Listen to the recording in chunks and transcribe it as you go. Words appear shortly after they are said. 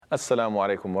Assalamu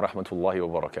alaikum wa rahmatullahi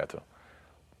wa barakatuh.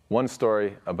 One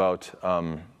story about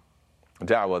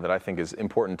Daawah that I think is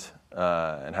important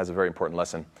and has a very important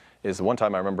lesson is one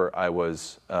time I remember I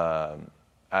was at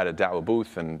a Daawah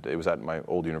booth, and it was at my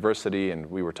old university, and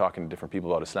we were talking to different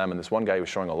people about Islam, and this one guy was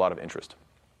showing a lot of interest.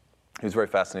 He was very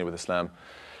fascinated with Islam.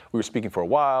 We were speaking for a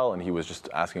while, and he was just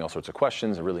asking all sorts of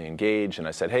questions and really engaged, and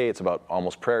I said, hey, it's about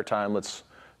almost prayer time, let's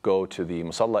go to the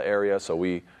Musalla area. So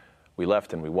we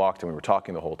left and we walked and we were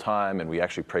talking the whole time, and we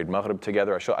actually prayed Maghrib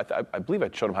together. I believe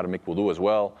I showed him how to make wudu as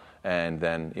well, and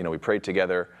then we prayed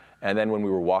together. And then when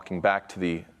we were walking back to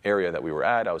the area that we were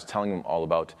at, I was telling him all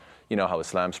about how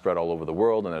Islam spread all over the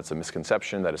world, and that it's a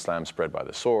misconception that Islam spread by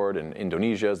the sword, and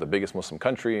Indonesia is the biggest Muslim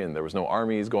country, and there was no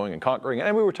armies going and conquering.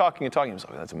 And we were talking and talking. He was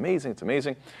like, that's amazing, it's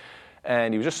amazing.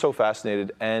 And he was just so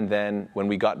fascinated. And then when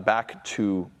we got back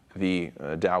to the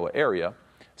Daawah area,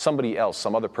 somebody else,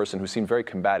 some other person who seemed very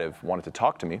combative, wanted to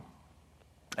talk to me.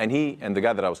 And the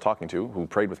guy that I was talking to, who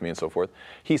prayed with me and so forth,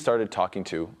 he started talking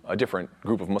to a different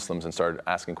group of Muslims and started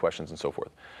asking questions and so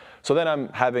forth. So then I'm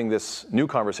having this new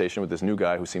conversation with this new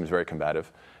guy who seems very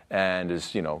combative and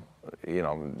is,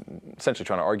 essentially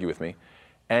trying to argue with me.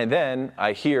 And then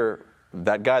I hear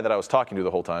that guy that I was talking to the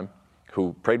whole time,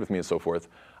 who prayed with me and so forth,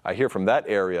 I hear from that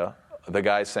area the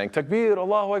guy saying, Takbir,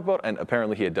 Allahu Akbar, and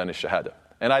apparently he had done his shahada.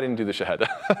 And I didn't do the shahada.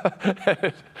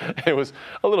 It was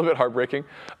a little bit heartbreaking.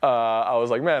 I was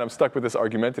like, man, I'm stuck with this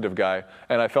argumentative guy,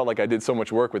 and I felt like I did so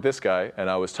much work with this guy, and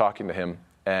I was talking to him,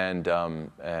 and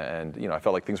I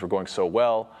felt like things were going so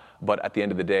well, but at the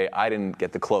end of the day, I didn't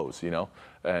get the close,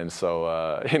 And so,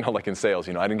 like in sales,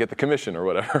 I didn't get the commission or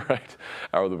whatever, right?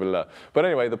 A'udhu billah. But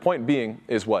anyway, the point being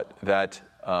is that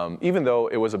even though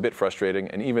it was a bit frustrating,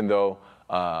 and even though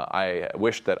I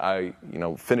wished that I,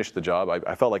 finished the job.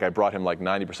 I felt like I brought him like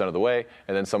 90% of the way,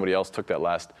 and then somebody else took that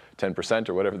last 10%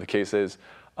 or whatever the case is.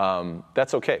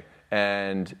 That's okay.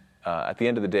 And at the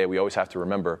end of the day, we always have to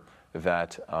remember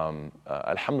that,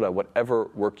 alhamdulillah, whatever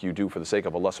work you do for the sake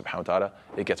of Allah subhanahu wa ta'ala,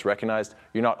 it gets recognized.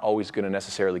 You're not always going to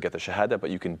necessarily get the shahada, but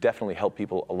you can definitely help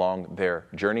people along their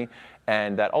journey.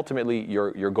 And that ultimately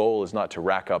your goal is not to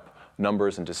rack up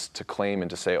numbers and just to claim and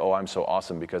to say, oh, I'm so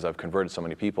awesome because I've converted so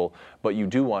many people. But you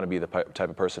do want to be the type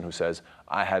of person who says,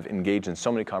 I have engaged in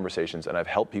so many conversations and I've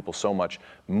helped people so much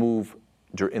move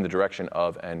in the direction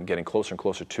of and getting closer and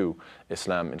closer to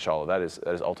Islam, inshallah. That is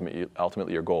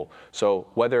ultimately your goal. So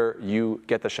whether you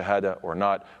get the shahada or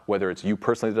not, whether it's you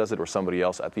personally that does it or somebody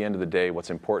else, at the end of the day, what's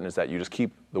important is that you just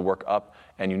keep the work up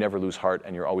and you never lose heart,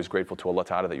 and you're always grateful to Allah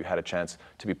Ta'ala that you had a chance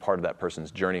to be part of that person's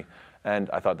journey. And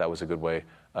I thought that was a good way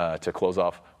to close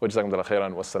off. Wa jazakumullahu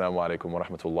khairan. Wassalamu alaikum wa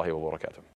rahmatullahi wa barakatuh.